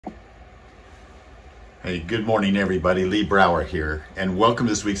Hey, good morning, everybody. Lee Brower here, and welcome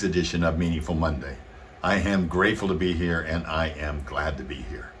to this week's edition of Meaningful Monday. I am grateful to be here, and I am glad to be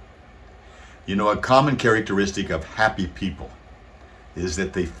here. You know, a common characteristic of happy people is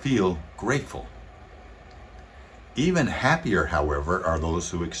that they feel grateful. Even happier, however, are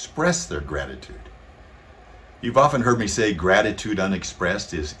those who express their gratitude. You've often heard me say gratitude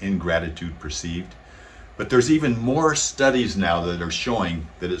unexpressed is ingratitude perceived. But there's even more studies now that are showing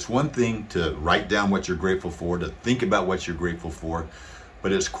that it's one thing to write down what you're grateful for, to think about what you're grateful for,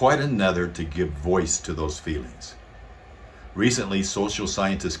 but it's quite another to give voice to those feelings. Recently, social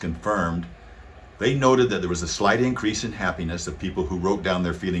scientists confirmed, they noted that there was a slight increase in happiness of people who wrote down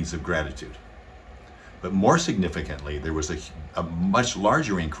their feelings of gratitude. But more significantly, there was a much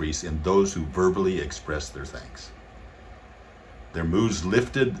larger increase in those who verbally expressed their thanks. Their moods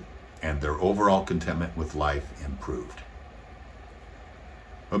lifted, and their overall contentment with life improved.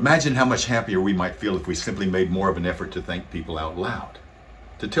 Imagine how much happier we might feel if we simply made more of an effort to thank people out loud,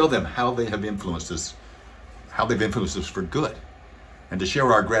 to tell them how they have influenced us, how they've influenced us for good, and to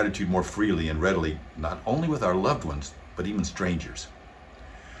share our gratitude more freely and readily, not only with our loved ones, but even strangers.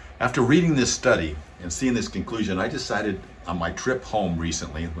 After reading this study and seeing this conclusion, I decided on my trip home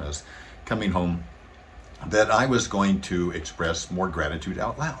recently, when I was coming home, that I was going to express more gratitude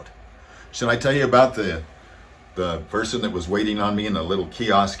out loud. Should I tell you about the person that was waiting on me in the little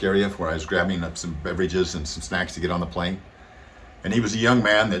kiosk area where I was grabbing up some beverages and some snacks to get on the plane? And he was a young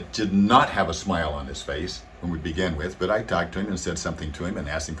man that did not have a smile on his face when we began with, but I talked to him and said something to him and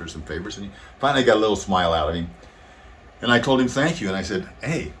asked him for some favors, and he finally got a little smile out of him. And I told him thank you, and I said,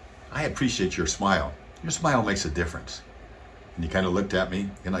 hey, I appreciate your smile. Your smile makes a difference. And he kind of looked at me,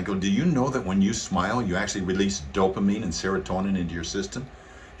 and I go, do you know that when you smile, you actually release dopamine and serotonin into your system?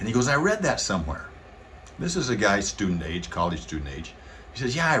 And he goes, I read that somewhere. This is a guy student age, college student age. He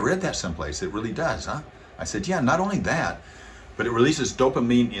says, yeah, I read that someplace. It really does, huh? I said, yeah, not only that, but it releases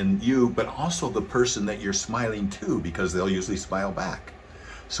dopamine in you, but also the person that you're smiling to, because they'll usually smile back.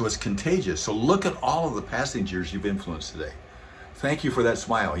 So it's contagious. So look at all of the passengers you've influenced today. Thank you for that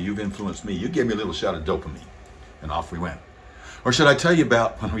smile. You've influenced me. You gave me a little shot of dopamine. And off we went. Or should I tell you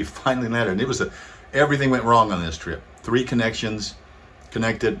about when we finally landed? And everything went wrong on this trip. 3 connections.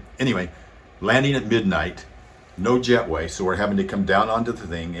 Connected. Anyway, landing at midnight, no jetway, so we're having to come down onto the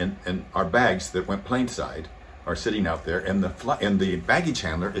thing, and our bags that went plainside are sitting out there, and the baggage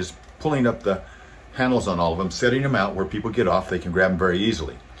handler is pulling up the handles on all of them, setting them out where people get off, they can grab them very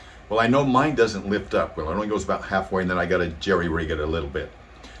easily. Well, I know mine doesn't lift up. Well, it only goes about halfway, and then I got to jerry-rig it a little bit.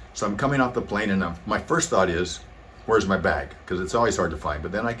 So I'm coming off the plane, and my first thought is, where's my bag? Because it's always hard to find,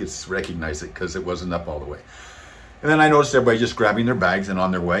 but then I could recognize it because it wasn't up all the way. And then I noticed everybody just grabbing their bags and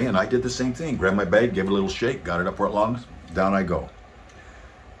on their way, and I did the same thing. Grabbed my bag, gave it a little shake, got it up where it belongs, down I go.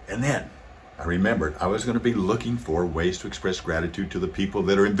 And then I remembered I was going to be looking for ways to express gratitude to the people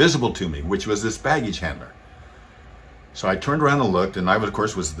that are invisible to me, which was this baggage handler. So I turned around and looked, and I, of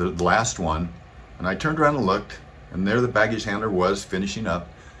course, was the last one. And I turned around and looked, and there the baggage handler was finishing up.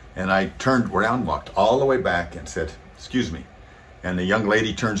 And I turned around, walked all the way back, and said, excuse me. And the young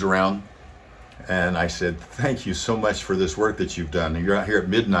lady turns around, and I said, thank you so much for this work that you've done. You're out here at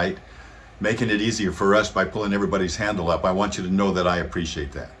midnight making it easier for us by pulling everybody's handle up. I want you to know that I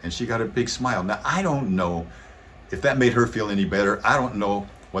appreciate that. And she got a big smile. Now, I don't know if that made her feel any better. I don't know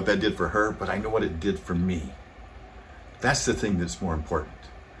what that did for her, but I know what it did for me. That's the thing that's more important.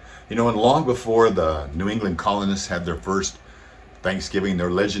 You know, and long before the New England colonists had their first Thanksgiving,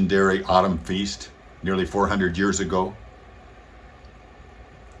 their legendary autumn feast, nearly 400 years ago,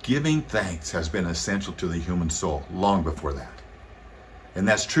 giving thanks has been essential to the human soul long before that. And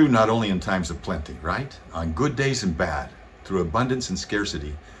that's true not only in times of plenty, right? On good days and bad, through abundance and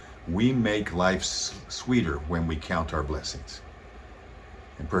scarcity, we make life sweeter when we count our blessings.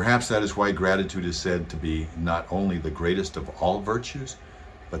 And perhaps that is why gratitude is said to be not only the greatest of all virtues,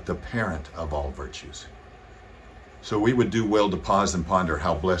 but the parent of all virtues. So we would do well to pause and ponder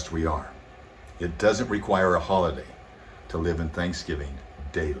how blessed we are. It doesn't require a holiday to live in thanksgiving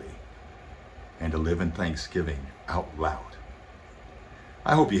daily and to live in thanksgiving out loud.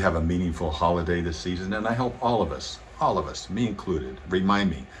 I hope you have a meaningful holiday this season, and I hope all of us, me included, remind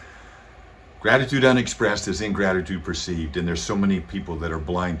me, gratitude unexpressed is ingratitude perceived, and there's so many people that are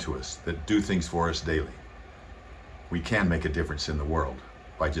blind to us, that do things for us daily. We can make a difference in the world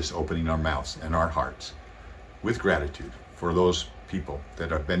by just opening our mouths and our hearts with gratitude for those people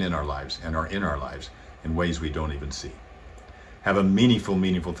that have been in our lives and are in our lives in ways we don't even see. Have a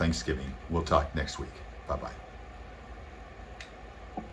meaningful Thanksgiving. We'll talk next week. Bye-bye.